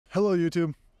Hello,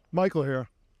 YouTube. Michael here.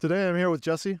 Today I'm here with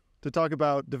Jesse to talk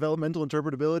about developmental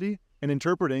interpretability and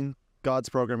interpreting God's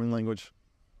programming language.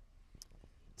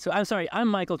 So I'm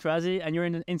Michael Trazi, and you're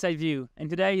in Inside View. And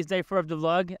today is day 4 of the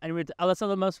vlog, and we're at Los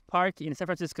Alamos Park in San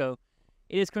Francisco.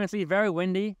 It is currently very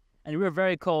windy, and we're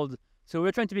very cold, so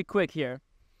we're trying to be quick here.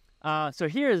 So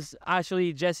here's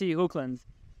actually Jesse Hoogland.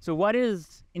 So what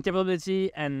is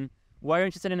interpretability, and why are you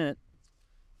interested in it?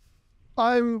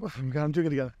 I'm doing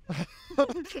it again.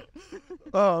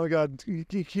 Oh my God, you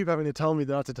keep having to tell me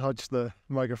not to touch the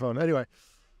microphone. Anyway,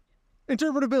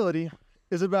 interpretability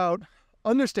is about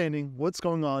understanding what's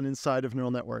going on inside of neural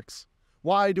networks.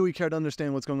 Why do we care to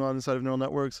understand what's going on inside of neural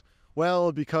networks?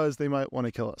 Well, because they might want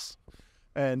to kill us.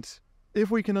 And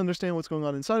if we can understand what's going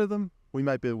on inside of them, we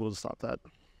might be able to stop that.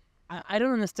 I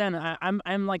don't understand.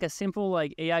 I'm like a simple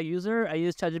AI user. I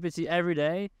use ChatGPT every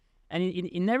day. And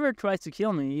he never tries to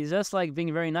kill me. He's just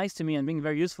being very nice to me and being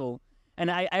very useful.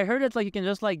 And I heard that you can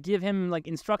just give him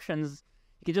instructions.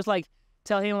 You can just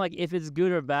tell him if it's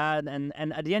good or bad. And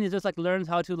at the end he just learns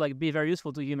how to be very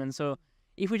useful to humans. So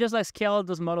if we just scale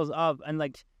those models up and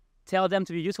tell them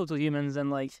to be useful to humans,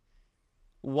 and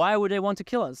why would they want to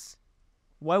kill us?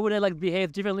 Why would they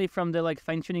behave differently from the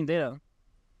fine-tuning data?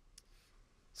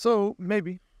 So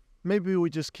maybe we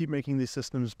just keep making these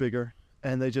systems bigger,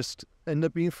 and they just end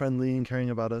up being friendly and caring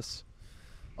about us.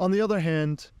 On the other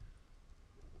hand,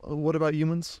 what about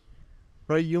humans?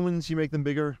 Right? Humans, you make them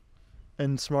bigger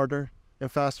and smarter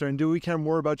and faster. And do we care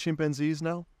more about chimpanzees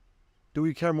now? Do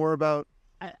we care more about?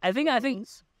 I think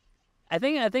there's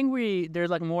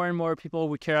more and more people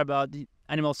who care about the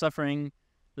animal suffering,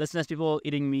 less and less people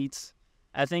eating meat.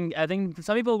 I think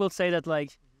some people will say that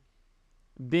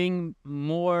being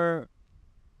more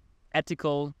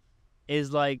ethical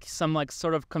is some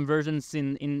sort of convergence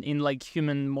in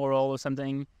human moral or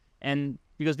something, and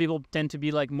because people tend to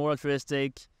be more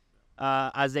altruistic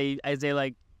as they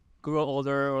grow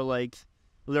older or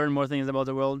learn more things about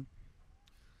the world.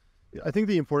 I think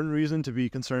the important reason to be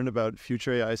concerned about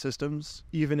future AI systems,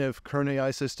 even if current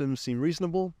AI systems seem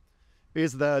reasonable,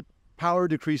 is that power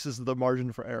decreases the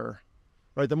margin for error.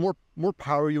 Right? The more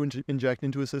power you inject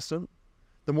into a system,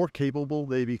 the more capable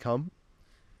they become.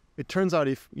 It turns out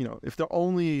if they're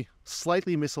only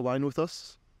slightly misaligned with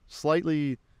us,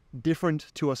 slightly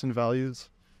different to us in values,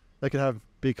 that can have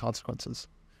big consequences.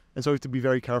 And so we have to be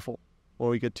very careful when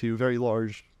we get to very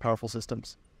large, powerful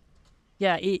systems.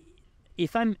 Yeah,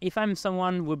 if I'm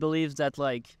someone who believes that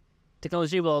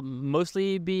technology will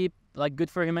mostly be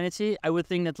good for humanity, I would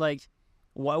think that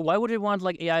why would we want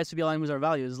AIs to be aligned with our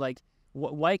values?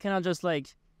 Why cannot just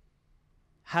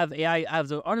have AI have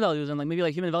their own values, and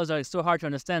maybe human values are so hard to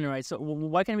understand, right? So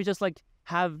why can't we just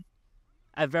have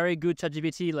a very good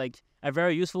ChatGPT, a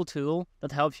very useful tool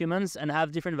that helps humans and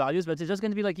have different values, but it's just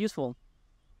going to be useful.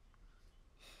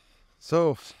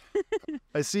 So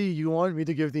I see you want me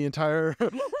to give the entire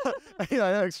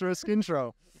AIX risk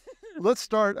intro. Let's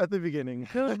start at the beginning.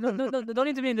 No, don't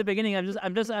need to be in the beginning.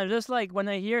 I'm just when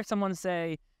I hear someone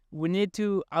say we need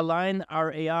to align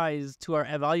our AIs to our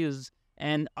values,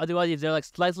 and otherwise, if they're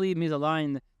slightly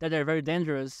misaligned, that they're very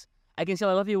dangerous. I can see a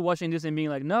lot of you watching this and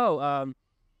being no,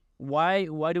 why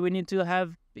do we need to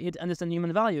have it understand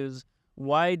human values?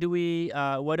 Why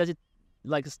does it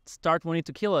start wanting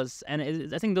to kill us?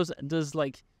 And I think those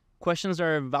questions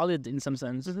are valid in some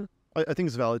sense. I think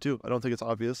it's valid too. I don't think it's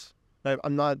obvious.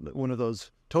 I'm not one of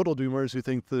those total doomers who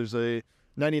think there's a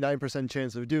 99%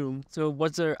 chance of doom. So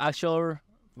what's the actual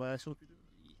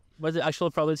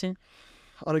probability?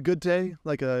 On a good day,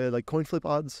 like coin flip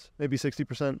odds, maybe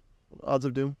 60% odds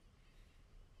of doom.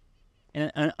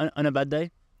 And on a bad day,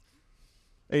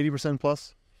 80%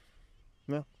 plus.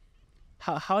 Yeah.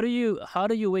 How do you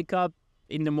wake up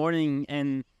in the morning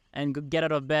and get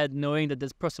out of bed knowing that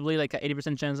there's possibly a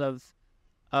 80% chance of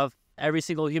every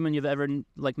single human you've ever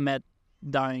met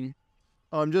dying?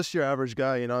 I'm just your average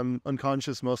guy, I'm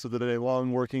unconscious most of the day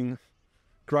long, working,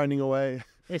 grinding away.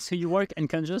 Hey, so you work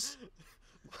unconscious?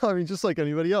 I mean, just like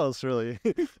anybody else, really.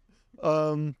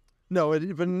 No, but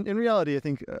in reality, I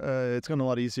think it's gotten a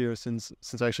lot easier since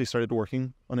I actually started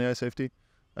working on AI safety.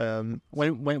 When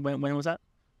was that?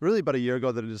 Really, about a year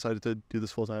ago that I decided to do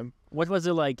this full time. What was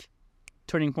the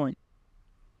turning point?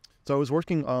 So I was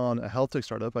working on a health tech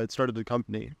startup. I had started a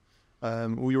company.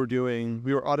 We were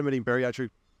automating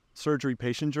bariatric surgery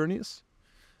patient journeys.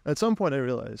 At some point, I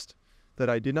realized that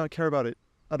I did not care about it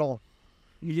at all.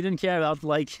 You didn't care about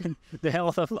the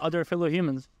health of other fellow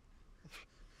humans.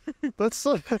 That's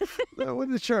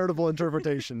what a charitable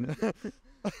interpretation.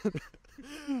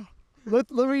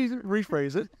 Let me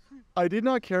rephrase it. I did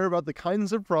not care about the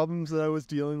kinds of problems that I was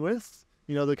dealing with.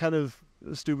 The kind of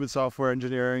stupid software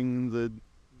engineering, the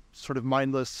sort of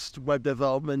mindless web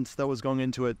development that was going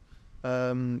into it.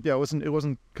 It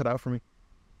wasn't cut out for me.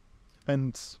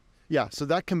 And yeah, so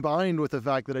that combined with the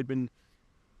fact that I'd been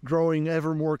growing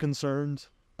ever more concerned,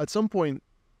 at some point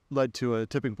led to a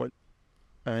tipping point,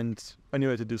 and I knew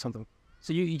I had to do something.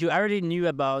 So you already knew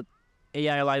about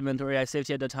AI alignment or AI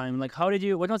safety at the time. Like,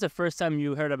 when was the first time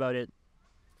you heard about it?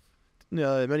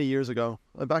 Many years ago,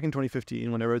 back in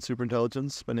 2015, when I wrote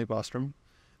Superintelligence by Nick Bostrom.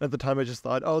 At the time, I just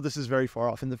thought, oh, this is very far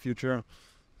off in the future,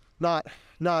 not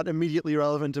immediately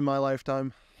relevant in my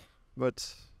lifetime,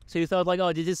 but. So you thought like,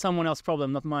 oh, this is someone else's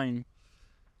problem, not mine.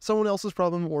 Someone else's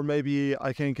problem, or maybe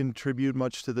I can't contribute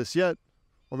much to this yet,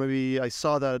 or maybe I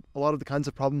saw that a lot of the kinds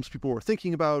of problems people were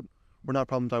thinking about were not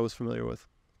problems I was familiar with.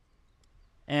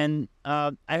 And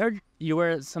I heard you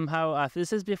were somehow a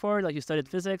physicist before, like you studied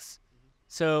physics.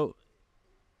 So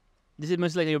this is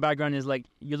mostly like your background is like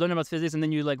you learn about physics and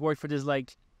then you like work for this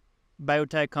like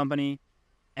biotech company,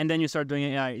 and then you start doing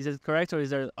AI. Is it correct, or is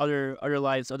there other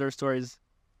lives, other stories?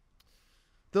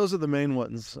 Those are the main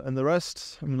ones, and the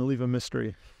rest I'm going to leave a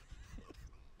mystery.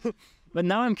 But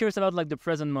now I'm curious about like the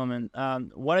present moment.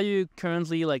 What are you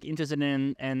currently like interested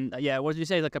in, and what would you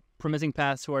say is like a promising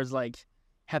path towards like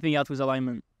helping out with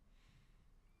alignment?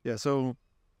 Yeah, so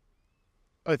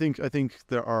I think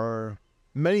there are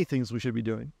many things we should be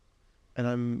doing, and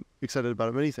I'm excited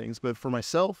about many things. But for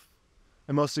myself,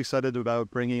 I'm most excited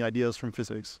about bringing ideas from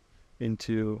physics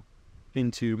into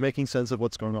making sense of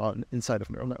what's going on inside of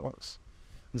neural networks.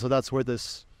 And so that's where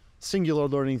this singular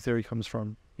learning theory comes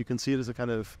from. You can see it as a kind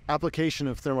of application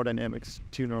of thermodynamics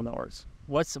to neural networks.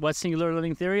 What's singular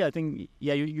learning theory? I think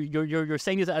you're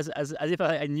saying this as if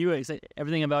I knew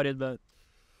everything about it, but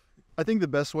I think the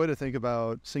best way to think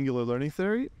about singular learning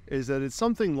theory is that it's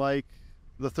something like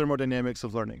the thermodynamics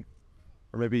of learning,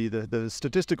 or maybe the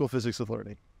statistical physics of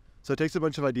learning. So it takes a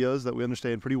bunch of ideas that we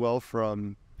understand pretty well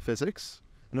from physics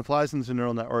and applies them to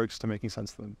neural networks to making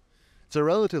sense of them. It's a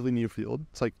relatively new field.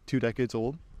 It's like 2 decades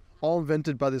old, all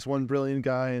invented by this one brilliant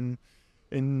guy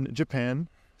in Japan,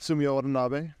 Sumio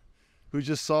Watanabe, who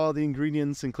just saw the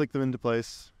ingredients and clicked them into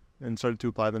place and started to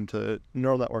apply them to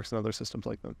neural networks and other systems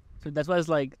like them. So that was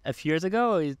like a few years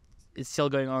ago, or it's still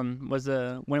going on?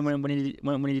 When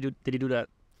did he do that?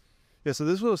 Yeah, so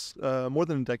this was more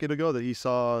than a decade ago that he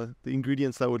saw the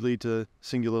ingredients that would lead to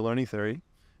singular learning theory.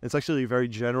 It's actually a very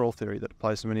general theory that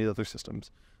applies to many other systems.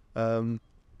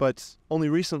 But only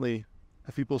recently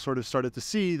have people sort of started to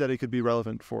see that it could be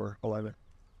relevant for alignment.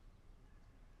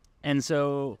 And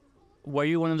so, were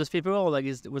you one of those people, or like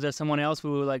was there someone else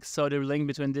who like saw the link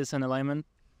between this and alignment?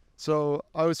 So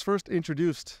I was first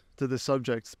introduced to this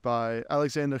subject by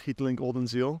Alexander Hietling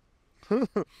Oldenziel.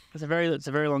 It's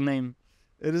a very long name.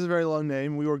 It is a very long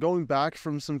name. We were going back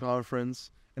from some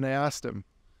conference, and I asked him,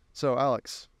 so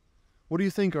Alex, what do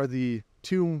you think are the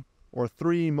 2 or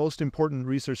 3 most important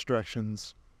research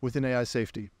directions within AI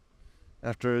safety?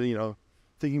 After,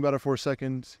 thinking about it for a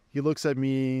second, he looks at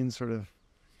me and sort of,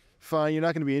 fine, you're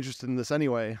not going to be interested in this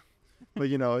anyway, but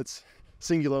it's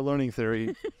singular learning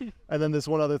theory. And then this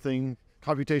one other thing,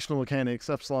 computational mechanics,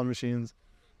 epsilon machines.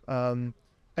 And,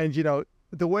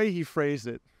 the way he phrased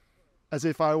it, as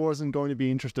if I wasn't going to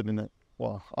be interested in it.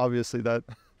 Well, obviously that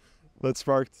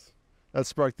sparked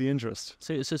the interest.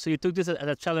 So you took this as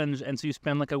a challenge, and so you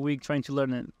spent like a week trying to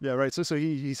learn it. Yeah, right. So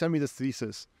he sent me this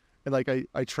thesis, and like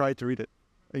I tried to read it.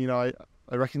 And, I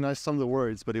recognized some of the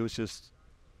words, but it was just,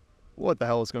 what the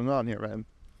hell is going on here, man?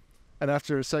 And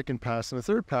after a second pass and a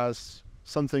third pass,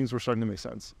 some things were starting to make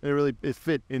sense. It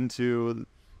fit into,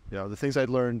 the things I'd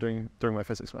learned during my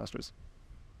physics masters.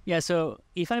 Yeah, so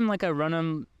if I'm like a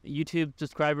random YouTube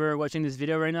subscriber watching this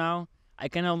video right now, I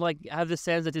kind of like have the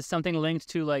sense that it's something linked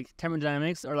to like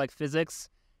thermodynamics or like physics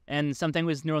and something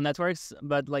with neural networks.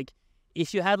 But like,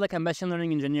 if you had like a machine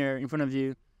learning engineer in front of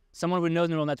you, someone who knows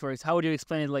neural networks, how would you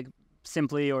explain it like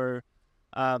simply, or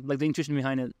like the intuition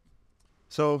behind it?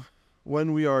 So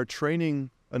when we are training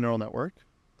a neural network,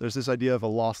 there's this idea of a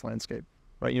loss landscape,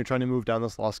 right? You're trying to move down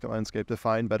this loss landscape to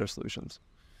find better solutions.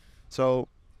 So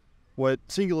what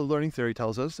singular learning theory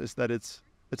tells us is that it's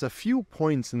a few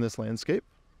points in this landscape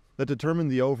that determine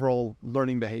the overall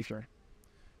learning behavior.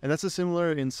 And that's a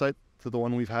similar insight to the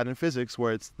one we've had in physics,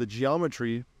 where it's the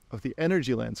geometry of the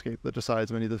energy landscape that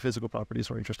decides many of the physical properties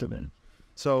we're interested in.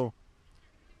 So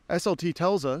SLT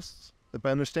tells us that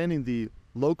by understanding the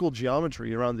local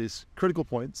geometry around these critical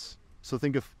points, so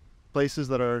think of places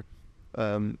that are,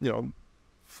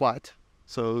 flat,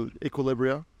 so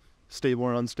equilibria, stable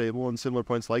or unstable, and similar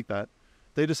points like that,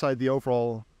 they decide the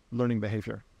overall learning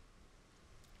behavior.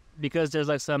 Because there's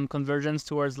like some convergence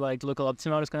towards like local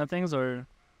optima, those kind of things, or?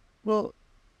 Well,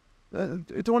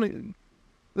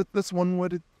 That's one way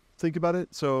to think about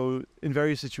it. So in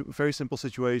very simple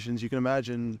situations, you can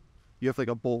imagine you have like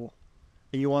a bowl,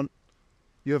 and you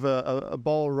have a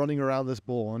ball running around this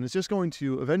bowl, and it's just going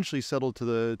to eventually settle to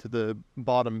the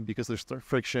bottom because there's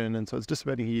friction, and so it's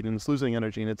dissipating heat and it's losing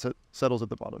energy, and it settles at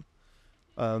the bottom.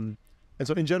 And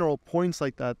so in general, points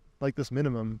like that, like this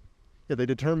minimum, they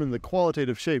determine the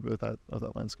qualitative shape of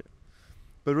that landscape.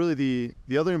 But really,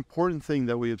 the other important thing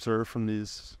that we observe from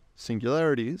these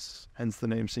singularities, hence the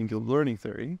name singular learning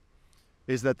theory,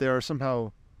 is that they are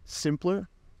somehow simpler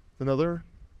than other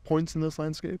points in this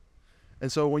landscape.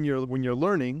 And so when you're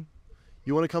learning,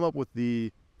 you want to come up with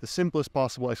the simplest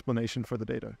possible explanation for the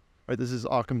data, right? This is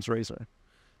Occam's razor.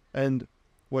 And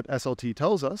what SLT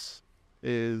tells us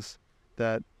is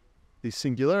that these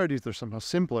singularities, they're somehow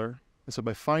simpler, and so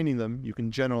by finding them, you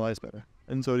can generalize better.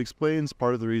 And so it explains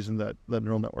part of the reason that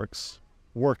neural networks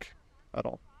work at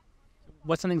all.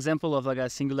 What's an example of like a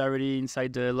singularity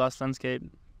inside the loss landscape?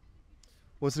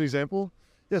 What's an example?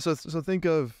 Yeah, so think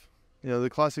of, the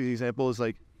classic example is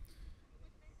like,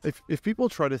 if people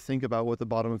try to think about what the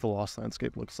bottom of the loss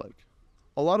landscape looks like,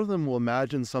 a lot of them will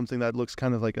imagine something that looks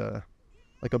kind of like a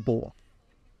bowl.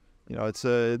 It's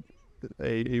a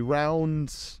round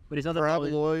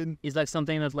paraboloid. It's like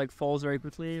something that like falls very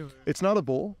quickly? Or? It's not a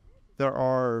bowl. There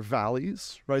are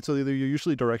valleys, right? So they're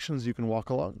usually directions you can walk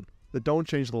along that don't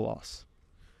change the loss.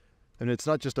 And it's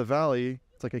not just a valley,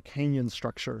 it's like a canyon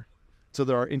structure. So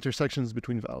there are intersections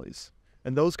between valleys.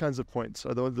 And those kinds of points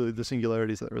are the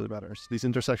singularities that really matter. These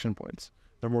intersection points.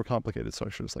 They're more complicated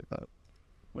structures like that.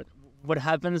 What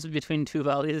happens between two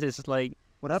valleys is like...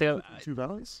 What happens between two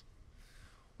valleys?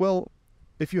 Well,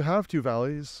 if you have two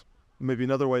valleys, maybe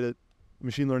another way that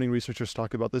machine learning researchers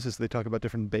talk about this is they talk about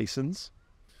different basins.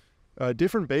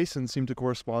 Different basins seem to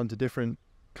correspond to different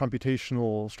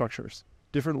computational structures,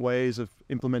 different ways of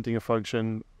implementing a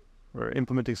function or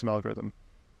implementing some algorithm.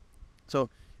 So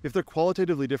if they're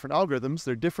qualitatively different algorithms,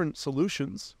 they're different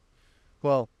solutions,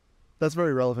 well, that's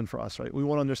very relevant for us, right? We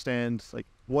want to understand, like,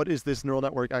 what is this neural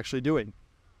network actually doing?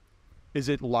 Is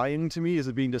it lying to me? Is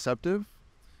it being deceptive?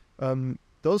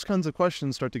 Those kinds of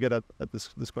questions start to get at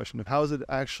this question of how is it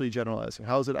actually generalizing?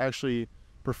 How is it actually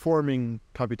performing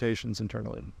computations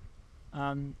internally?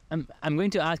 I'm going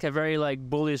to ask a very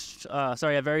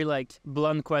a very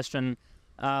blunt question.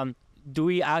 Do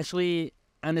we actually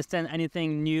understand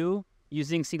anything new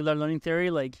using singular learning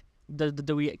theory? Like,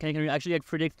 can we actually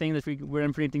predict things that we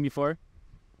weren't predicting before?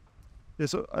 Yeah,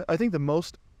 so I think the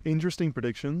most interesting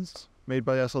predictions made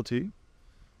by SLT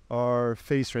are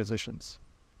phase transitions.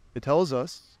 It tells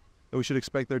us that we should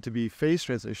expect there to be phase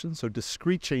transitions, so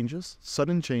discrete changes,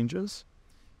 sudden changes,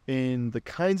 in the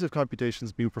kinds of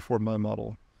computations being performed by a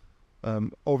model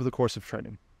over the course of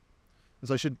training. And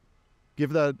so I should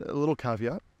give that a little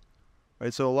caveat.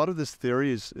 Right, so a lot of this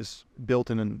theory is built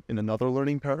in another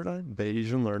learning paradigm,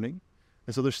 Bayesian learning.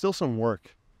 And so there's still some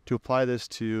work to apply this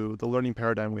to the learning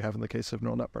paradigm we have in the case of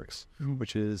neural networks,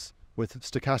 which is with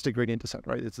stochastic gradient descent,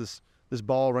 right? It's this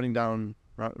ball running down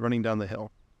the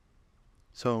hill.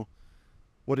 So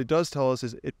what it does tell us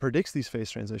is it predicts these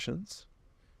phase transitions,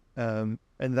 and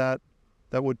that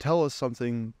would tell us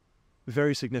something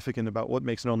very significant about what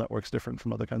makes neural networks different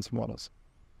from other kinds of models.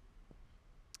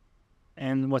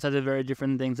 And what are the very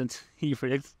different things that he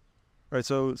predicts? Right,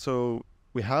 so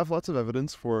we have lots of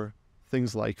evidence for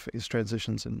things like phase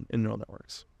transitions in neural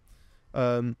networks.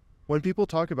 When people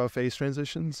talk about phase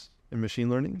transitions in machine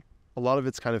learning, a lot of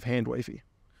it's kind of hand wavy,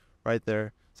 right?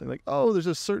 They're saying like, oh, there's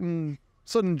a certain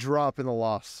sudden drop in the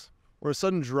loss or a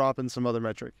sudden drop in some other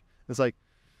metric. It's like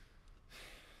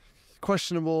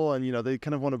questionable, and they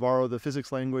kind of want to borrow the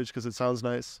physics language because it sounds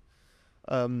nice.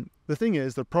 The thing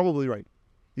is, they're probably right.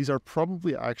 These are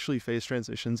probably actually phase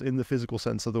transitions in the physical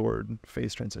sense of the word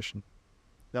phase transition.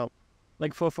 Now,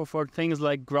 like for things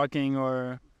like grokking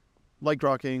or... Like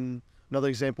grokking, another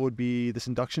example would be this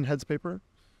induction heads paper,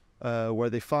 where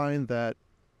they find that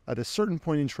at a certain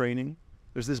point in training,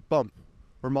 there's this bump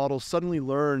where models suddenly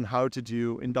learn how to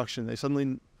do induction. They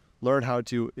suddenly learn how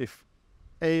to, if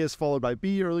A is followed by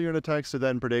B earlier in a text, to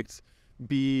then predict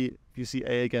B if you see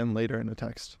A again later in a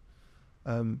text.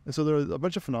 And so there are a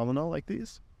bunch of phenomena like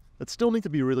these that still need to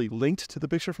be really linked to the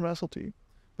picture from SLT.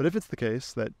 But if it's the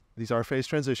case that these are phase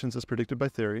transitions as predicted by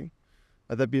theory,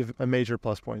 that'd be a major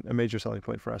plus point, a major selling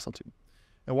point for SLT.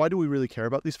 And why do we really care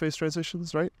about these phase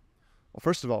transitions, right? Well,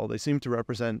 first of all, they seem to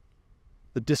represent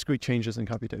the discrete changes in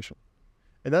computation.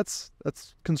 And that's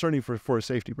concerning for a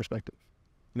safety perspective.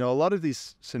 A lot of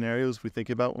these scenarios we think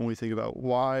about when we think about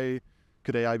why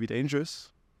could AI be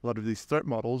dangerous, a lot of these threat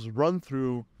models run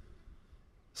through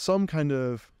some kind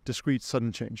of discrete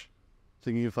sudden change.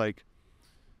 Thinking of like,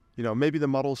 maybe the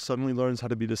model suddenly learns how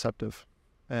to be deceptive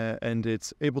and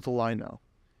it's able to lie now.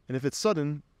 And if it's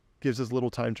sudden, gives us little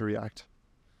time to react.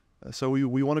 So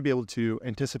we want to be able to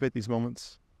anticipate these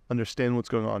moments, understand what's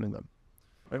going on in them.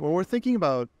 Right? When we're thinking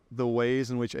about the ways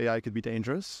in which AI could be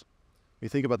dangerous, we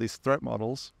think about these threat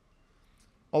models.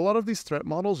 A lot of these threat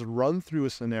models run through a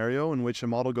scenario in which a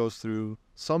model goes through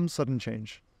some sudden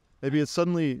change. Maybe it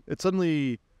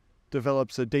suddenly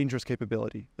develops a dangerous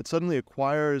capability. It suddenly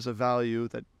acquires a value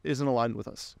that isn't aligned with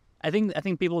us. I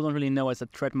think people don't really know what a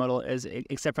threat model is,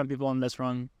 except from people on this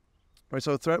run. Right.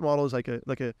 So a threat model is like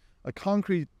a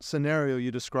concrete scenario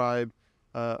you describe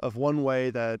of one way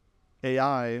that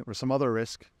AI or some other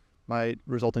risk might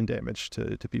result in damage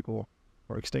to people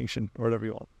or extinction or whatever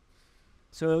you want.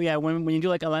 So yeah, when you do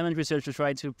like alignment research to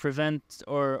try to prevent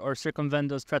or circumvent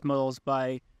those threat models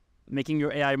by making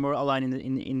your AI more aligned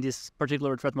in this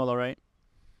particular threat model, right?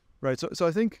 Right. So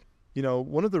I think,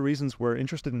 one of the reasons we're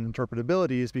interested in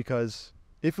interpretability is because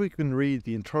if we can read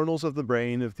the internals of the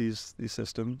brain of these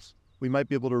systems, we might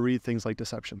be able to read things like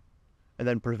deception and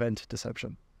then prevent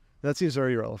deception. That seems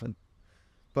very relevant.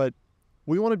 But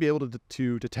we want to be able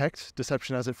to detect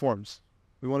deception as it forms.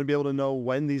 We want to be able to know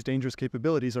when these dangerous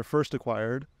capabilities are first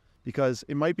acquired, because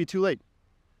it might be too late.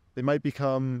 They might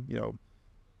become,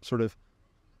 sort of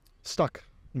stuck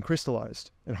and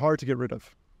crystallized and hard to get rid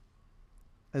of.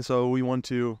 And so we want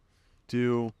to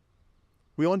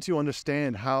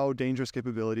understand how dangerous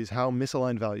capabilities, how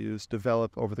misaligned values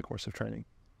develop over the course of training.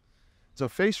 So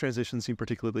phase transitions seem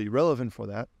particularly relevant for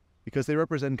that because they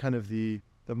represent kind of the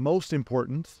most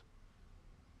important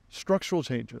structural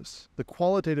changes, the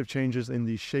qualitative changes in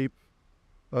the shape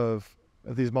of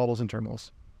these models and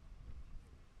terminals.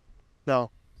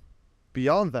 Now,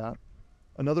 beyond that,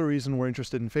 another reason we're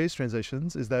interested in phase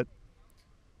transitions is that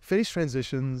phase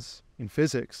transitions in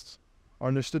physics are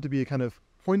understood to be a kind of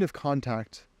point of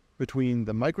contact between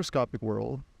the microscopic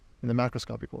world and the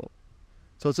macroscopic world.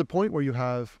 So it's a point where you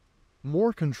have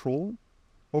more control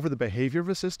over the behavior of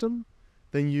a system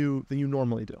than you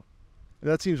normally do. And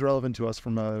that seems relevant to us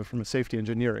from a safety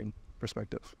engineering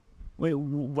perspective. Wait,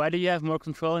 why do you have more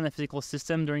control in a physical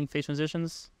system during phase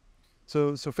transitions?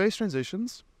 So phase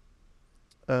transitions,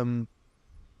 so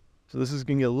this is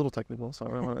going to get a little technical, so I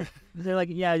don't want to... They're like,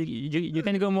 yeah, you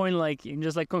can go more in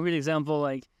just like concrete example,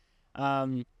 like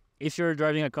if you're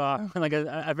driving a car, like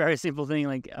a very simple thing,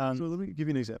 like... So let me give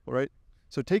you an example, right?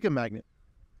 So take a magnet,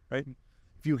 right?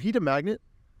 If you heat a magnet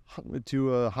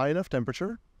to a high enough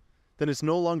temperature, then it's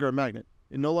no longer a magnet.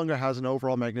 It no longer has an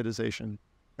overall magnetization,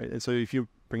 right? And so if you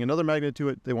bring another magnet to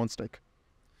it, they won't stick.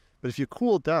 But if you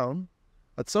cool it down,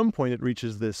 at some point it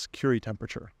reaches this Curie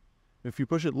temperature. If you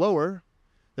push it lower,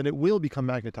 then it will become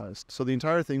magnetized. So the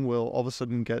entire thing will all of a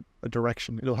sudden get a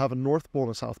direction. It'll have a north pole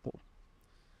and a south pole.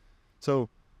 So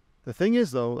the thing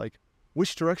is though, like,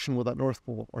 which direction will that north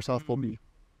pole or south pole be?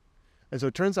 And so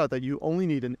it turns out that you only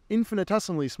need an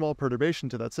infinitesimally small perturbation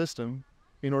to that system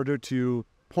in order to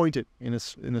point it in a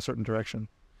certain direction.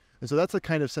 And so that's the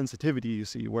kind of sensitivity you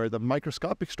see, where the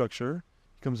microscopic structure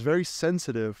becomes very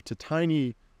sensitive to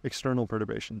tiny external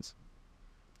perturbations.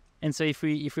 And so if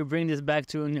we bring this back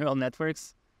to neural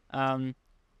networks,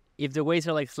 if the weights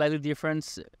are like slightly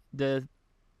different, the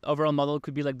overall model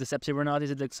could be like deceptive or not?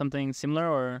 Is it like something similar,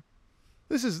 or?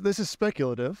 This is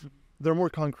speculative. There are more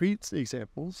concrete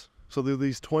examples. So there are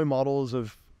these toy models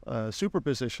of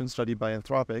superposition studied by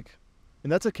Anthropic.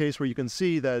 And that's a case where you can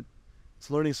see that it's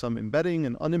learning some embedding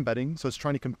and unembedding. So it's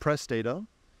trying to compress data.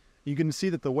 You can see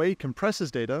that the way it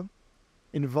compresses data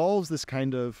involves this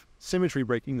kind of symmetry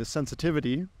breaking, this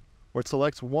sensitivity, where it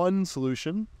selects one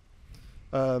solution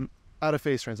at a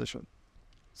phase transition.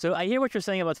 So I hear what you're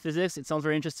saying about physics. It sounds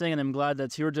very interesting, and I'm glad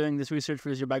that you're doing this research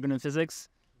with your background in physics.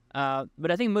 But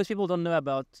I think most people don't know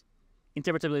about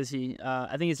interpretability.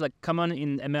 I think it's like common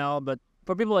in ML, but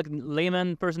for people like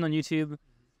layman person on YouTube,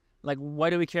 like, why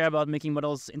do we care about making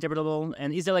models interpretable?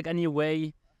 And is there like any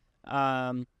way,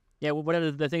 what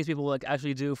are the things people like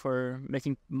actually do for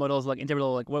making models like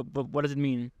interpretable? Like, what does it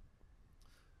mean?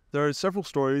 There are several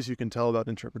stories you can tell about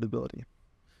interpretability.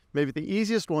 Maybe the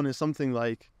easiest one is something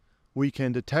like, we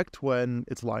can detect when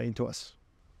it's lying to us.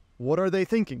 What are they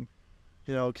thinking?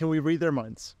 Can we read their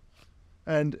minds?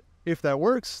 And if that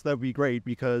works, that'd be great,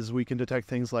 because we can detect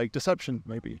things like deception,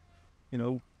 maybe.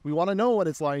 We want to know when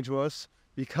it's lying to us,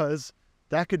 because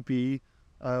that could be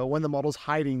when the model's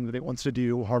hiding that it wants to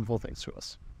do harmful things to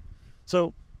us.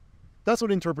 So that's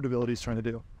what interpretability is trying to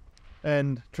do.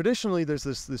 And traditionally, there's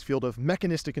this field of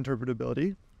mechanistic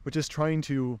interpretability, which is trying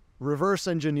to reverse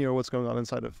engineer what's going on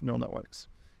inside of neural networks.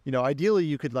 Ideally,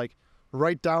 you could like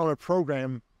write down a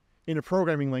program in a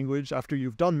programming language after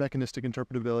you've done mechanistic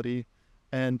interpretability,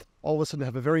 and all of a sudden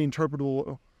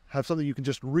have something you can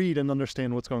just read and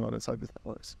understand what's going on inside the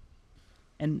networks.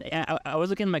 And I was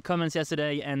looking at my comments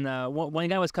yesterday, and one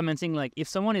guy was commenting, like, if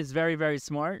someone is very, very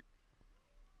smart,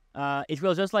 it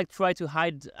will just like try to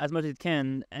hide as much as it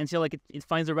can until like it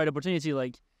finds the right opportunity.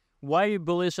 Like, why are you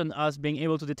bullish on us being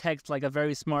able to detect like a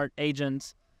very smart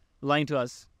agent lying to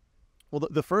us? Well,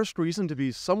 the first reason to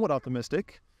be somewhat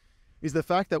optimistic is the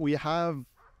fact that we have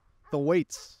the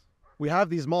weights. We have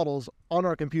these models on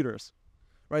our computers,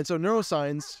 right? So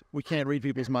neuroscience, we can't read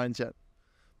people's minds yet.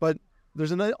 But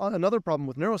there's another problem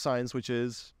with neuroscience, which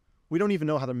is we don't even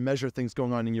know how to measure things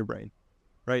going on in your brain,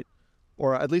 right?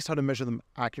 Or at least how to measure them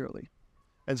accurately.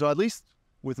 And so at least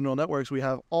with neural networks, we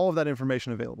have all of that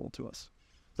information available to us.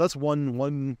 So that's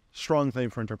one strong thing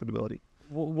for interpretability.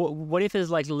 What if it's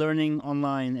like learning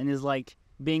online and is like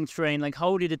being trained? Like,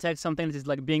 how would you detect something that is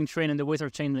like being trained and the weights are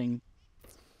changing?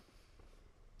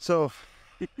 So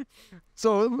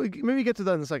maybe get to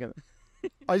that in a second.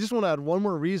 I just want to add one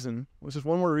more reason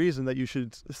that you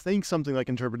should think something like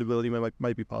interpretability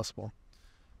might be possible.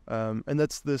 And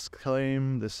that's this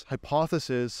claim, this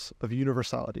hypothesis of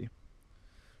universality,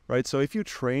 right? So if you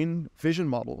train vision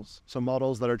models, so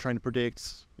models that are trying to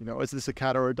predict, is this a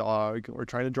cat or a dog, or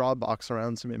trying to draw a box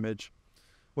around some image,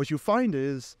 what you find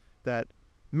is that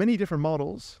many different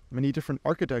models, many different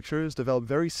architectures develop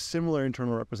very similar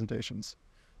internal representations.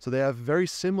 So they have very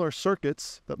similar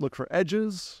circuits that look for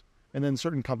edges, and then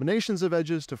certain combinations of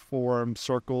edges to form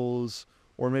circles,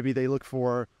 or maybe they look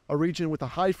for a region with a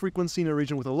high frequency and a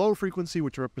region with a low frequency,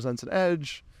 which represents an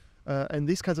edge. And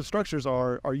these kinds of structures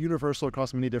are universal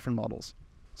across many different models.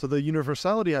 So the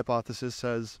universality hypothesis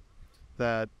says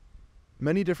that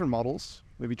many different models,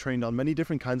 maybe trained on many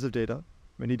different kinds of data,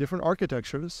 many different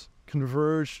architectures,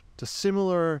 converge to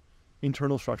similar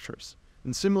internal structures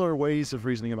and similar ways of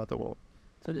reasoning about the world.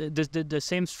 So the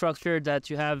same structure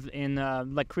that you have in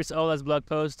like Chris Ola's blog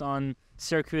post on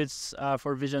circuits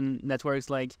for vision networks,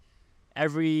 like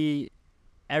every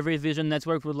vision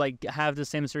network would like have the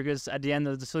same circuits at the end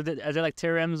of so are there like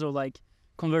theorems or like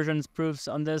convergence proofs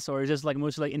on this, or is just like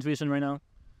mostly like intuition right now?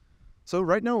 So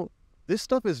right now, this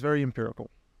stuff is very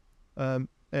empirical, and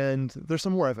there's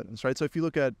some more evidence, right? So if you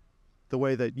look at the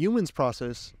way that humans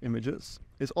process images,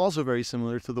 it's also very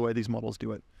similar to the way these models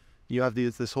do it. You have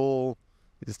these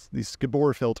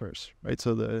Gabor filters, right?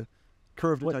 So the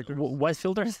curve detectors. What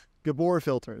filters? Gabor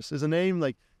filters is a name,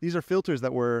 like these are filters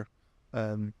that were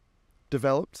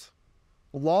developed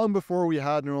long before we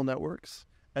had neural networks.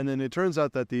 And then it turns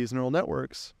out that these neural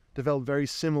networks develop very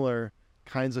similar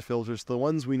kinds of filters to the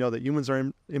ones we know that humans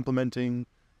are implementing,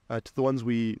 to the ones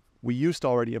we used to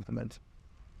already implement.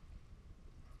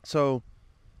 So,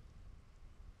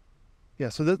 yeah,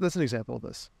 so that's an example of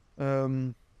this.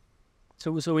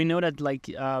 So we know that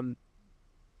like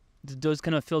those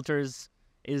kind of filters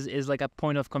is like a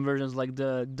point of convergence. Like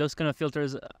those kind of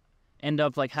filters end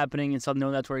up like happening in some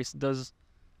neural networks. Those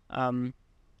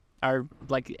are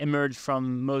like emerge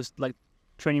from most like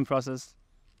training process.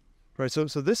 Right. So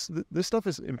this stuff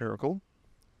is empirical,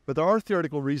 but there are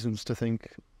theoretical reasons to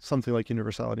think something like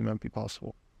universality might be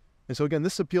possible. And so again,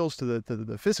 this appeals to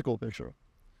the physical picture,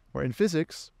 where in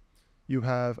physics you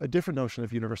have a different notion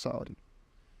of universality.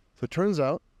 So it turns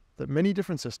out that many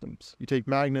different systems, you take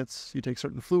magnets, you take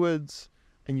certain fluids,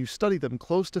 and you study them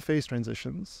close to phase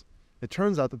transitions, it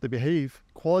turns out that they behave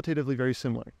qualitatively very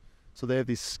similar. So they have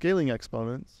these scaling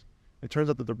exponents. It turns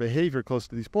out that their behavior close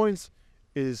to these points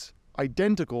is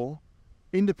identical,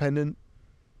 independent,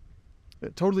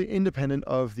 totally independent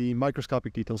of the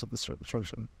microscopic details of the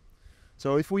structure.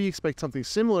 So if we expect something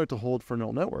similar to hold for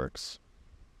neural networks,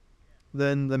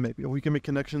 then maybe we can make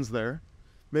connections there.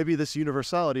 Maybe this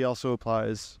universality also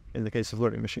applies in the case of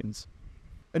learning machines.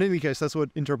 In any case, that's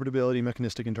what interpretability,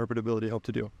 mechanistic interpretability help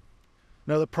to do.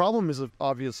 Now, the problem is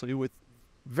obviously with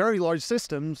very large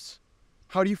systems,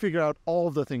 how do you figure out all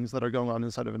of the things that are going on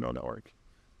inside of a neural network?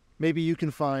 Maybe you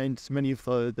can find many of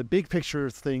the big picture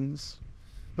things,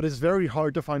 but it's very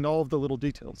hard to find all of the little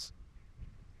details.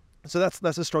 So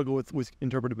that's a struggle with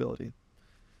interpretability.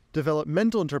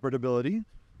 Developmental interpretability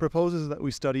proposes that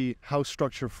we study how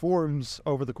structure forms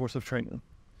over the course of training.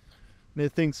 And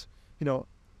it thinks,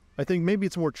 I think maybe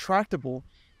it's more tractable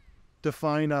to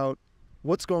find out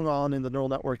what's going on in the neural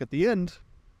network at the end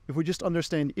if we just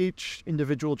understand each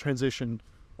individual transition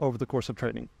over the course of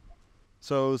training.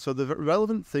 So the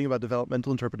relevant thing about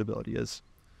developmental interpretability is,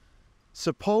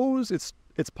 suppose it's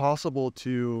possible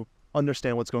to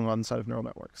understand what's going on inside of neural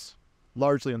networks,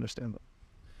 largely understand them.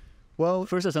 Well,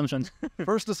 first assumption.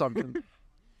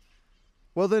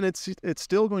 Well, then it's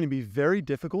still going to be very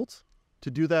difficult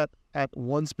to do that at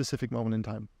one specific moment in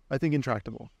time. I think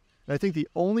intractable. And I think the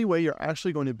only way you're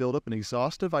actually going to build up an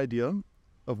exhaustive idea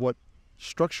of what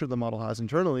structure the model has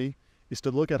internally is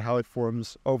to look at how it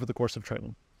forms over the course of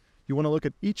training. You want to look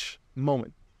at each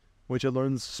moment which it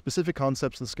learns specific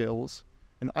concepts and skills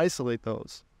and isolate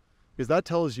those, because that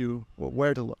tells you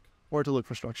where to look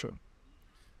for structure.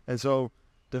 And so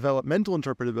developmental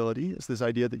interpretability is this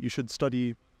idea that you should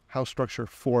study how structure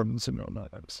forms in neural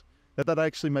networks. That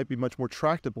actually might be much more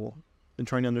tractable than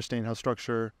trying to understand how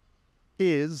structure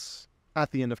is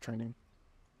at the end of training.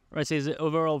 Right, so it's the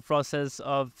overall process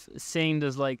of seeing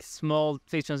those like small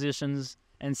phase transitions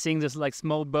and seeing those like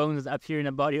small bones that appear in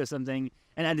a body or something.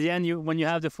 And at the end, when you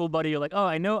have the full body, you're like, oh,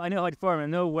 I know how it formed. I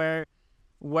know where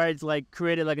it's like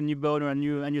created like a new bone or a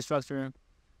new structure.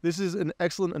 This is an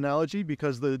excellent analogy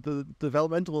because the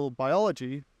developmental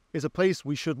biology is a place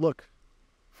we should look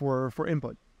for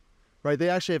input, right? They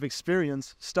actually have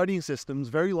experience studying systems,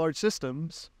 very large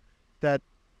systems that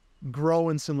grow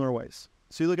in similar ways.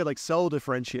 So you look at like cell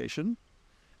differentiation,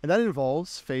 and that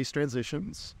involves phase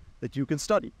transitions that you can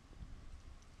study.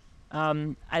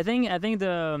 I think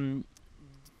the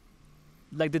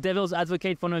like the devil's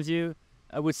advocate point of view,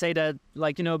 I would say that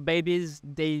like, you know, babies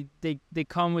they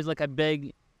come with like a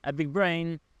big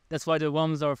brain. That's why the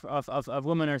wombs of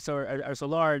women are so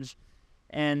large,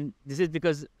 and this is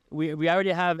because we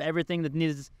already have everything that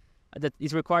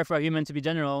is required for a human to be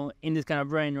general in this kind of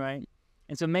brain, right?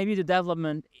 And so maybe the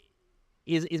development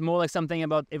is more like something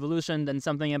about evolution than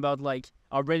something about like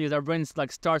our brain, because our brains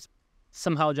like starts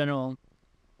somehow general.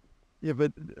 Yeah,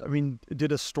 but I mean,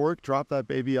 did a stork drop that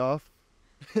baby off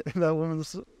in that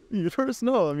woman's uterus?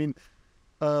 No, I mean,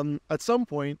 at some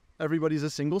point, everybody's a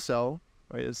single cell,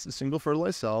 right? It's a single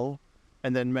fertilized cell,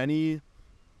 and then many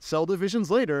cell divisions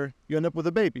later, you end up with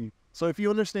a baby. So if you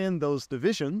understand those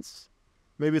divisions,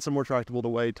 maybe it's a more tractable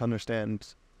way to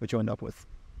understand what you end up with.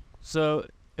 So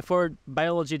for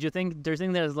biology, do you think there's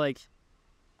like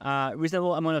a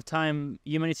reasonable amount of time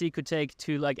humanity could take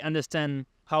to like understand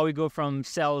how we go from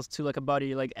cells to like a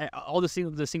body, like all the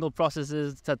single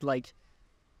processes that like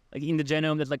in the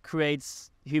genome that like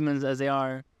creates humans as they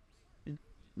are?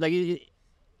 Like,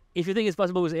 if you think it's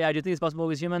possible with AI, do you think it's possible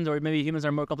with humans, or maybe humans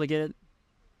are more complicated?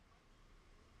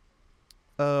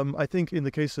 I think in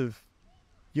the case of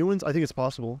humans, I think it's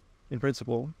possible in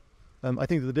principle. I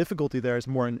think the difficulty there is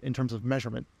more in terms of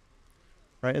measurement,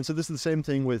 right? And so this is the same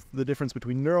thing with the difference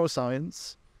between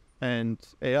neuroscience and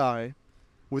AI.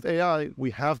 With AI,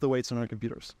 we have the weights on our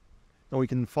computers, and we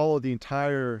can follow the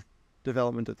entire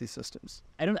development of these systems.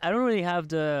 I don't really have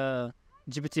the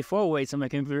GPT-4 weights on my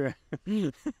computer.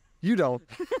 You don't.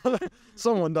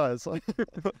 Someone does.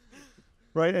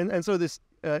 Right? And so this,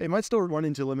 it might still run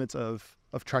into limits of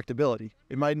tractability.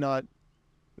 It might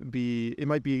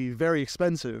be very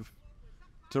expensive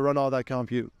to run all that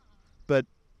compute, but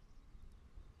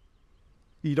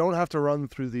you don't have to run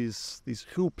through these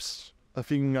hoops of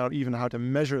figuring out even how to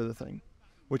measure the thing,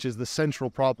 which is the central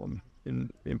problem in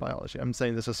biology. I'm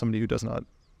saying this as somebody who does not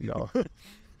know.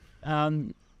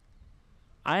 I'm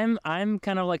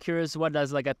kind of like curious, what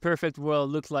does like a perfect world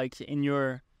look like in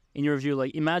your view?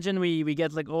 Like, imagine we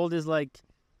get like all these like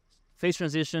phase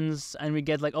transitions, and we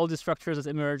get like all these structures that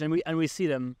emerge, and we see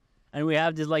them, and we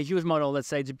have this like huge model, let's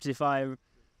say GPT-5,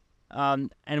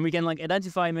 and we can like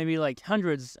identify maybe like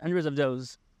hundreds of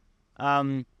those.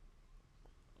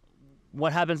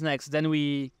 What happens next? Then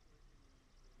we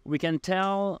can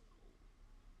tell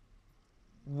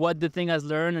what the thing has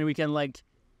learned, and we can like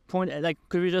point, like,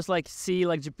 could we just like see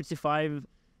like GPT-5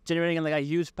 generating like a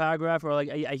huge paragraph or like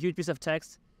a huge piece of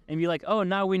text and be like, oh,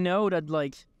 now we know that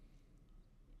like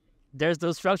there's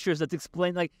those structures that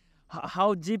explain like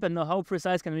how deep and how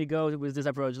precise can we go with this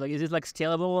approach? Like, is it like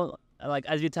scalable, like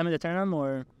as you tell me to turn on,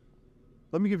 or?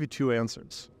 Let me give you two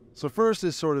answers. So first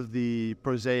is sort of the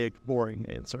prosaic, boring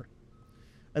answer.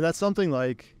 And that's something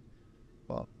like,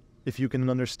 well, if you can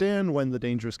understand when the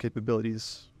dangerous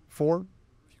capabilities form,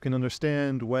 if you can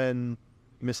understand when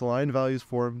misaligned values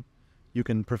form, you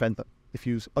can prevent them if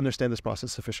you understand this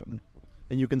process sufficiently.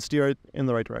 And you can steer it in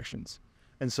the right directions.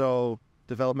 And so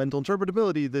developmental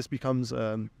interpretability, this becomes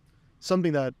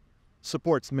something that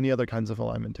supports many other kinds of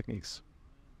alignment techniques.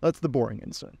 That's the boring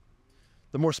answer.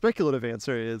 The more speculative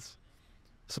answer is,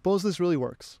 suppose this really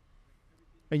works,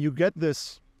 and you get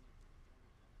this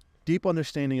deep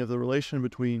understanding of the relation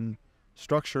between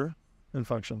structure and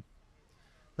function.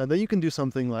 And then you can do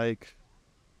something like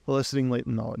eliciting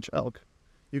latent knowledge, ELK.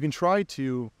 You can try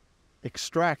to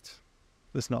extract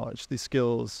this knowledge, these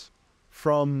skills,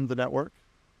 from the network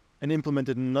and implement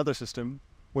it in another system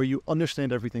where you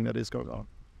understand everything that is going on.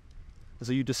 And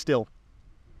so you distill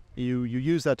You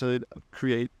use that to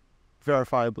create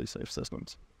verifiably safe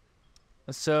systems.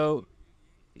 So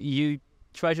you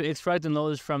try to extract the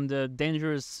knowledge from the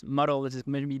dangerous model that is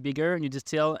maybe bigger, and you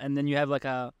distill, and then you have like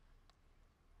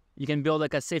you can build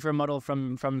like a safer model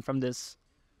from this.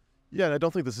 Yeah, and I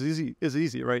don't think this is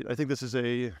easy, right? I think this is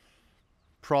a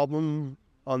problem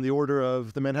on the order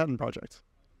of the Manhattan Project,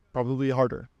 probably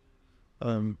harder.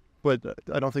 But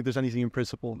I don't think there's anything in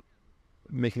principle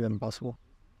making that impossible.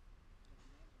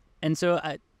 And so,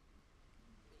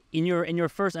 in your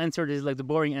first answer, this is like the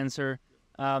boring answer.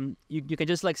 You can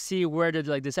just like see where the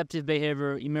like deceptive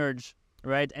behavior emerge,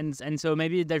 right? And so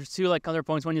maybe there's two like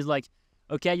counterpoints. One is like,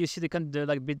 okay, you see the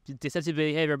like deceptive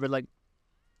behavior, but like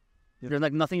there's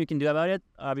like nothing you can do about it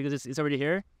because it's already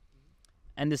here.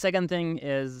 And the second thing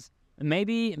is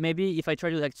maybe if I try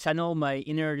to like channel my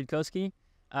inner Rutkowski,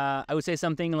 I would say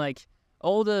something like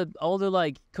all the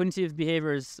like cognitive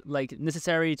behaviors like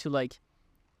necessary to like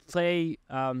play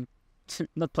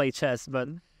not play chess but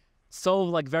solve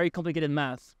like very complicated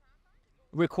math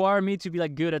require me to be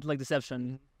like good at like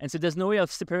deception, and so there's no way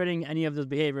of separating any of those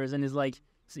behaviors, and it's like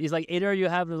either you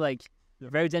have like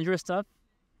very dangerous stuff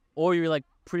or you're like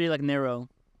pretty like narrow.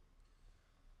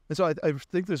 And so I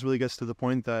think this really gets to the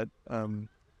point that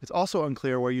it's also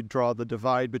unclear where you draw the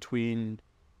divide between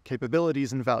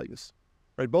capabilities and values,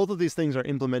 right? Both of these things are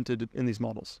implemented in these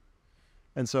models.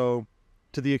 And so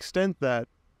to the extent that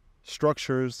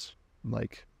structures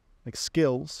like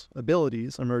skills,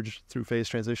 abilities emerge through phase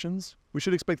transitions, we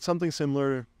should expect something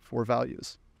similar for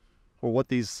values, or what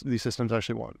these systems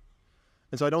actually want.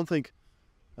 And so I don't think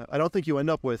you end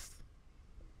up with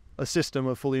a system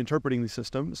of fully interpreting these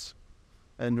systems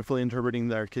and fully interpreting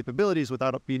their capabilities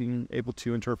without being able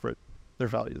to interpret their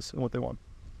values and what they want.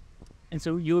 And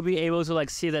so you'll be able to like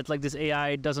see that like this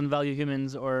AI doesn't value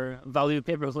humans or value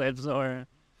paperclips or...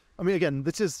 I mean, again,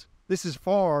 this is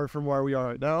far from where we are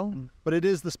right now, but it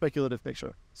is the speculative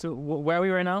picture. So where are we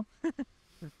right now?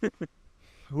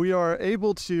 We are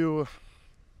able to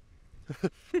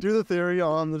do the theory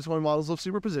on the toy models of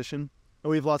superposition, and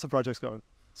we have lots of projects going.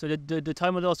 So the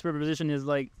toy model of superposition is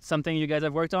like something you guys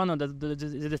have worked on, or is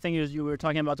it the thing you were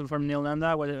talking about from Neil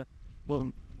Landa?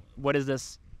 What is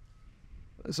this?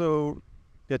 So,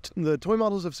 yeah, the toy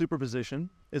models of superposition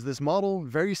is this model,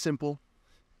 very simple.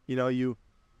 You know, you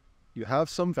have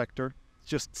some vector,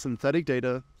 just synthetic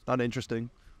data, not interesting.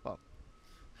 Well,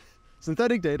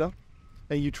 synthetic data,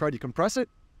 and you try to compress it,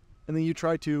 and then you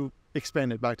try to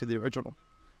expand it back to the original.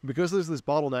 Because there's this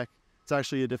bottleneck, it's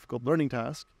actually a difficult learning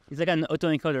task. It's like an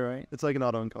autoencoder, right? It's like an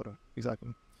autoencoder, exactly.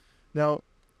 Now,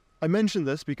 I mention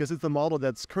this because it's the model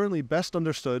that's currently best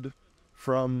understood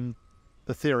from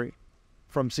the theory,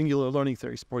 from singular learning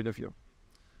theory's point of view.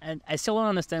 And I still don't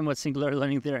understand what singular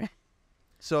learning theory.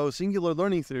 So singular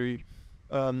learning theory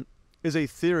is a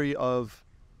theory of,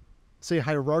 say,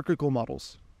 hierarchical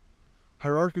models.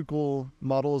 Hierarchical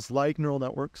models like neural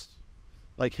networks,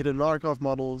 like hidden Markov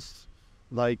models,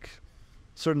 like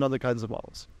certain other kinds of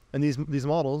models. And these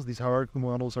models, these hierarchical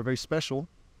models, are very special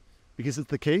because it's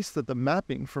the case that the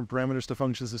mapping from parameters to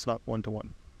functions is not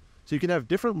one-to-one. So you can have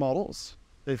different models.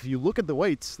 If you look at the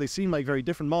weights, they seem like very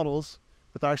different models,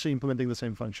 but they're actually implementing the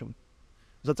same function.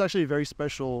 So that's actually a very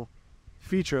special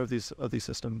feature of these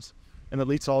systems, and it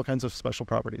leads to all kinds of special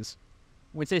properties.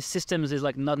 When you say systems is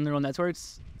like not neural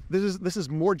networks? This is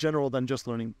more general than just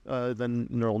learning than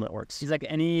neural networks. It's like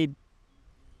any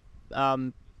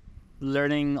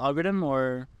learning algorithm,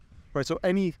 or right. So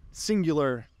any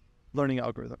singular learning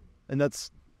algorithm, and that's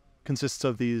consists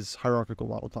of these hierarchical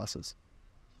model classes.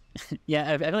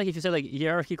 Yeah, I feel like if you say like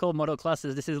hierarchical model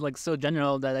classes, this is like so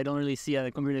general that I don't really see a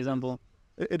concrete example.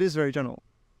 It is very general,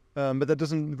 but that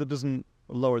doesn't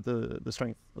lower the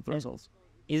strength of the results.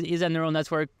 Is a neural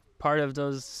network part of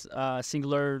those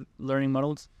singular learning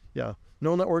models? Yeah,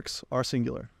 neural networks are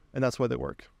singular, and that's why they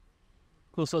work.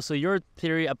 Cool. So your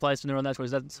theory applies to neural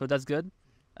networks. So that's good.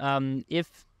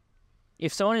 If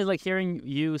someone is like hearing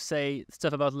you say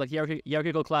stuff about like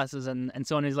hierarchical classes and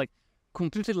so on, is like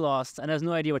completely lost and has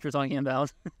no idea what you're talking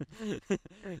about,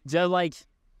 just like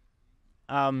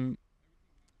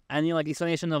any like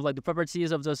explanation of like the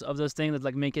properties of those things that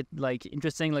like make it like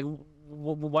interesting. Like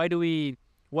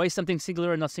why is something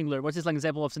singular and not singular? What's this like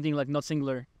example of something like not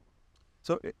singular?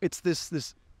 So it's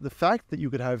the fact that you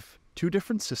could have two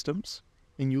different systems,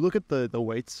 and you look at the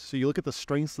weights. So you look at the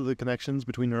strengths of the connections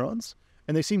between neurons,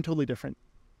 and they seem totally different.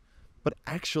 But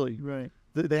actually, right,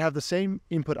 they have the same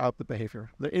input-output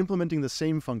behavior. They're implementing the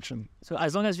same function. So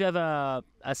as long as you have a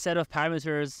set of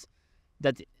parameters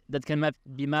that can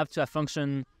be mapped to a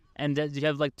function, and that you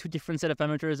have like two different set of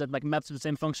parameters that like map to the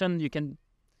same function,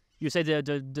 you say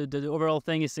the overall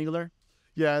thing is singular?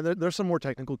 Yeah, there's some more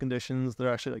technical conditions. There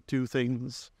are actually like two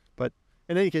things. But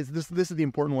in any case, this is the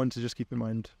important one to just keep in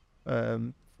mind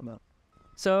from that.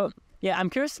 So yeah, I'm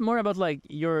curious more about like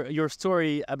your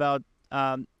story about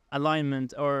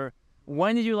alignment, or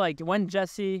when did you when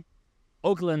Jesse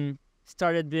Hoogland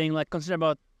started being like concerned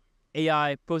about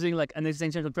AI posing like an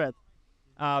existential threat?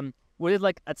 Was it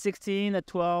like at 16, at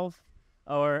 12,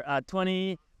 or at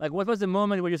 20? Like, what was the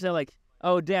moment where you said like,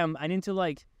 oh damn, I need to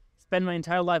like spend my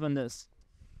entire life on this?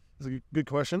 That's a good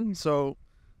question. So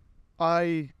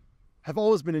I have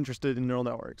always been interested in neural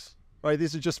networks, right?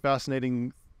 These are just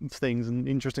fascinating things and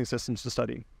interesting systems to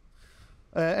study.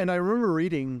 And I remember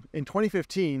reading in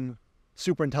 2015,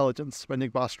 Superintelligence by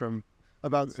Nick Bostrom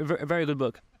about... A very good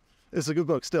book. It's a good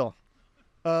book still.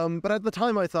 But at the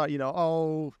time I thought,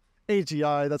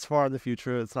 AGI, that's far in the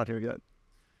future. It's not here yet.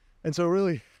 And so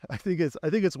really, I think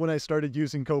it's when I started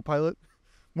using Copilot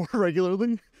more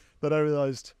regularly that I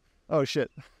realized, oh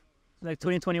shit. Like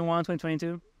 2021,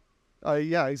 2022?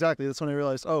 Yeah, exactly. That's when I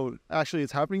realized, oh, actually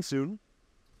it's happening soon.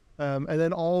 And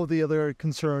then all the other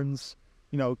concerns,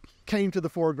 came to the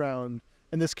foreground,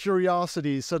 and this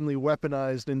curiosity suddenly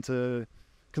weaponized into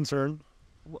concern.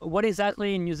 What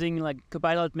exactly in using like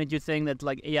Copilot made you think that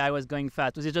like AI was going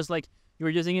fast? Was it just like you were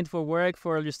using it for work,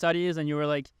 for your studies, and you were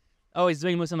like, oh, it's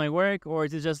doing most of my work? Or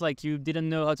is it just like you didn't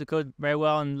know how to code very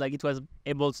well and like it was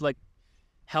able to like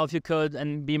help you code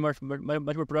and be much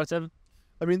more productive?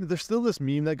 I mean, there's still this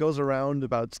meme that goes around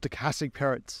about stochastic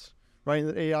parrots, right?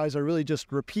 That AIs are really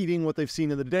just repeating what they've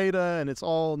seen in the data, and it's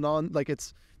all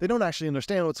they don't actually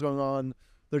understand what's going on.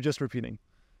 They're just repeating.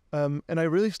 And I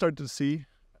really started to see,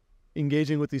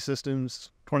 engaging with these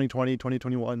systems 2020,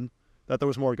 2021, that there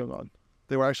was more going on.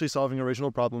 They were actually solving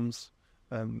original problems.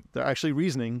 They're actually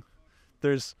reasoning.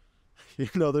 There's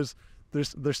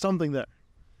something there.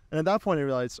 And at that point I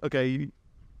realized, okay,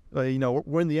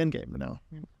 we're in the end game now.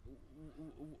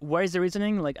 Where is the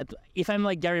reasoning? Like, if I'm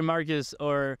like Gary Marcus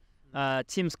or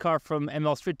Tim Scarr from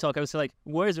ML Street Talk, I would say like,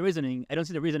 where is the reasoning? I don't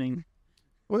see the reasoning.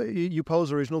 Well, you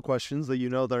pose original questions that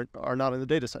that are not in the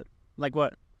data set. Like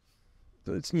what?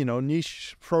 It's,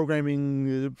 niche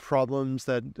programming problems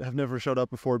that have never showed up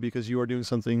before because you are doing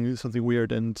something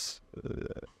weird and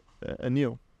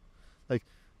new. Like,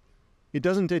 it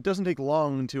doesn't take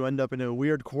long to end up in a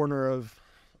weird corner of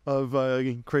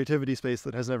creativity space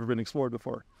that has never been explored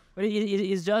before. But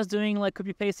he's just doing like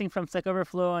copy pasting from Stack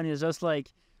Overflow, and he's just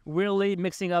like weirdly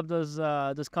mixing up those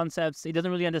concepts. He doesn't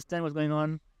really understand what's going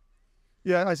on.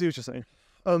 Yeah, I see what you're saying.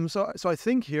 So I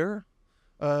think here,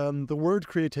 the word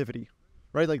creativity,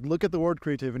 right? Like, look at the word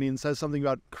creativity and says something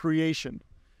about creation,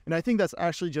 and I think that's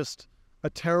actually just a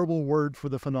terrible word for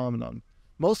the phenomenon.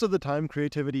 Most of the time,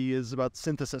 creativity is about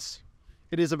synthesis.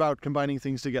 It is about combining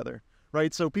things together,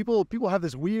 right? So people have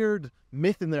this weird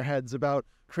myth in their heads about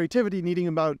creativity needing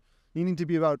to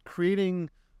be about creating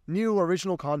new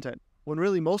original content, when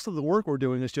really most of the work we're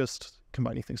doing is just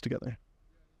combining things together.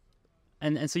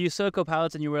 And so you saw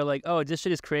Copilot and you were like, oh, this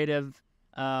shit is creative.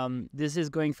 This is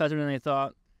going faster than I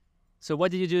thought. So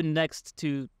what did you do next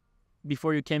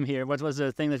before you came here? What was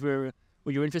the thing that were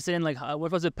you interested in? Like,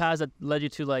 what was the path that led you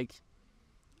to like,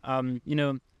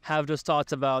 have those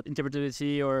thoughts about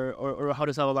interpretability or how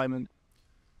to solve alignment?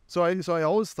 So I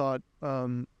always thought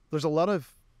there's a lot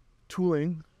of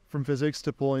tooling from physics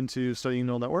to pull into studying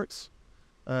neural networks,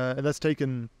 and that's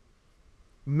taken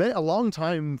a long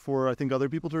time for, I think, other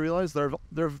people to realize. There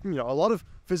a lot of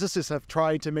physicists have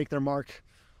tried to make their mark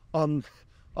on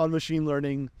machine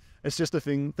learning. It's just a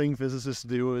thing physicists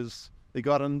do, is they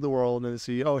go out into the world and they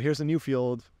see, oh, here's a new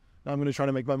field. I'm going to try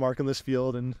to make my mark on this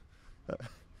field and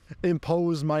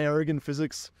impose my arrogant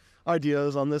physics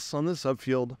ideas on this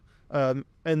subfield.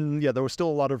 And yeah, there was still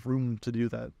a lot of room to do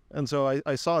that. And so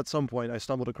I saw at some point, I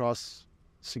stumbled across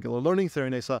singular learning theory,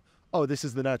 and I saw, oh, this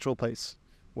is the natural place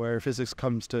where physics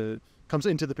comes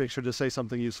into the picture to say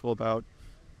something useful about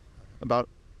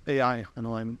AI and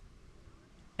alignment.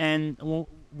 And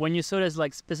when you saw this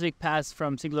like specific paths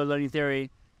from singular learning theory,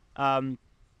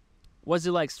 what's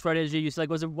the like strategy? You said, like,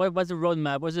 what's the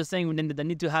roadmap? What's the thing that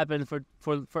need to happen for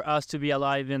us to be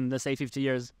alive in, let's say, 50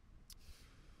 years?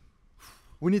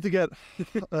 We need to get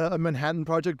a Manhattan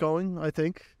Project going, I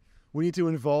think. We need to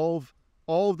involve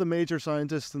all of the major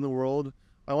scientists in the world.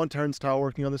 I want Terence Tao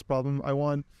working on this problem. I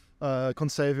want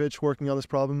Kontsevich working on this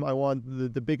problem. I want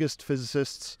the biggest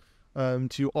physicists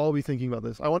to all be thinking about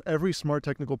this. I want every smart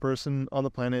technical person on the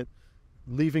planet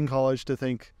leaving college to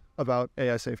think about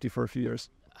AI safety for a few years.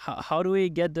 How do we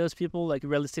get those people, like,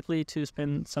 realistically to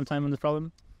spend some time on this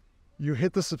problem? You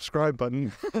hit the subscribe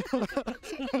button.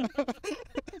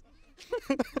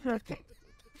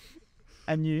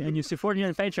 And you support me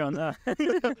on Patreon.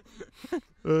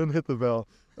 And hit the bell.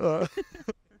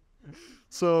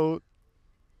 So,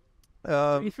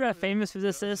 if you're a famous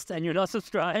physicist and you're not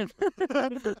subscribed,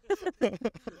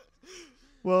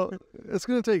 well, it's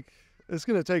gonna take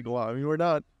a while. I mean, we're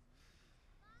not.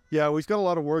 Yeah, we've got a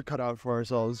lot of work cut out for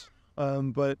ourselves.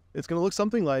 But it's gonna look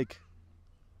something like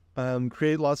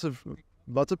create lots of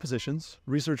positions,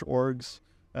 research orgs,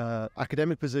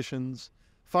 academic positions,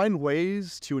 find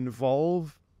ways to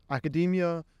involve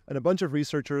academia and a bunch of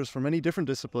researchers from many different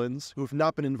disciplines who have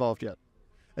not been involved yet.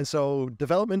 And so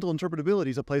developmental interpretability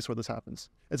is a place where this happens.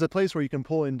 It's a place where you can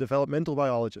pull in developmental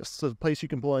biologists. It's a place you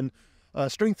can pull in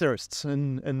string theorists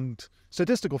and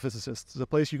statistical physicists. It's a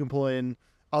place you can pull in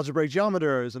algebraic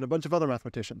geometers and a bunch of other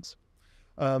mathematicians.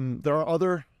 There are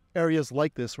other areas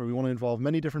like this where we want to involve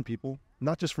many different people,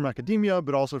 not just from academia,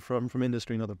 but also from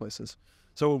industry and other places.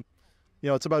 So,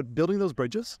 it's about building those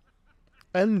bridges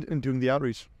and doing the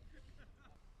outreach.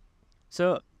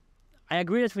 So I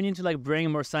agree that we need to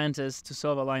bring more scientists to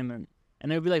solve alignment.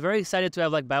 And I would be very excited to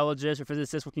have biologists or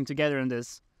physicists working together in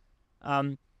this.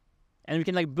 And we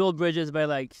can build bridges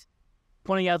by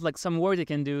pointing out some work they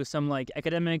can do, some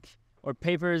academic or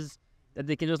papers that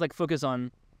they can just focus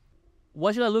on.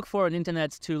 What should I look for on the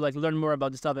internet to learn more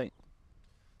about this topic?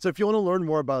 So if you want to learn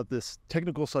more about this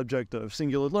technical subject of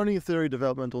singular learning theory,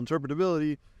 developmental interpretability,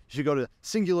 you should go to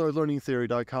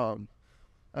singularlearningtheory.com.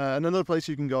 Another place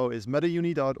you can go is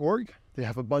metauni.org. They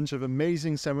have a bunch of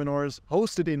amazing seminars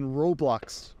hosted in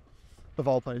Roblox, of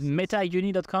all places.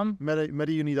 Metauni.com?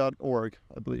 Metauni.org,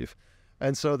 I believe.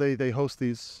 And so they host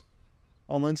these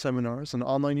online seminars, an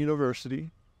online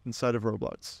university inside of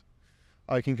Roblox.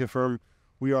 I can confirm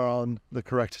we are on the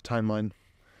correct timeline.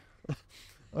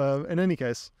 In any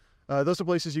case, those are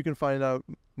places you can find out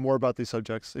more about these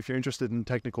subjects if you're interested in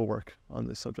technical work on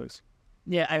these subjects.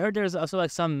 Yeah, I heard there's also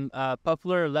some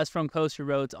popular LessWrong posts you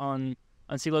wrote on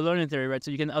singular learning theory, right?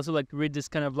 So you can also read this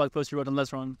kind of blog post you wrote on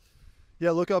LessWrong.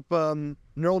 Yeah, look up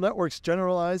neural networks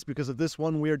generalized because of this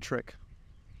one weird trick.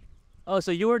 Oh,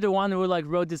 so you were the one who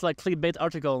wrote this clickbait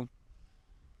article.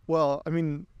 Well, I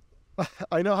mean,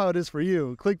 I know how it is for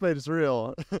you. Clickbait is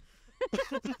real.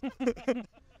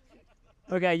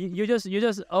 Okay, you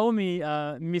just owe me,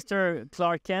 Mr.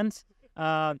 Clark Kent.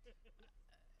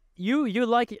 You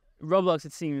like Roblox,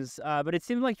 it seems, but it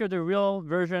seems like you're the real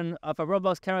version of a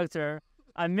Roblox character,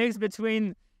 a mix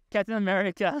between Captain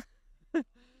America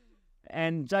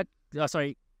and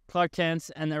Clark Kent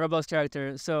and a Roblox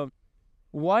character. So,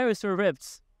 why are you so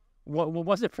ripped?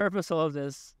 What's the purpose of all of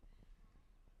this?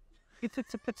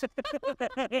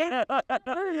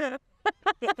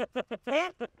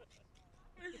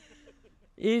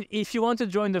 If you want to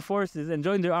join the forces and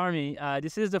join the army,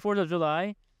 this is the 4th of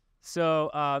July. So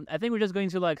I think we're just going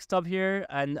to stop here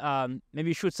and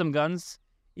maybe shoot some guns.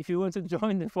 If you want to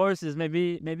join the forces,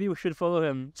 maybe we should follow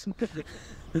him.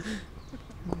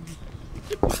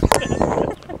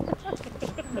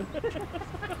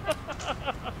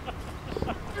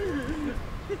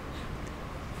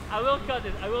 I will cut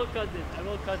it.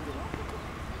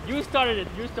 You started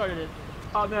it.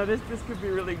 Oh no, this could be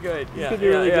really good. This could be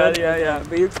really good. Yeah.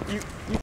 But you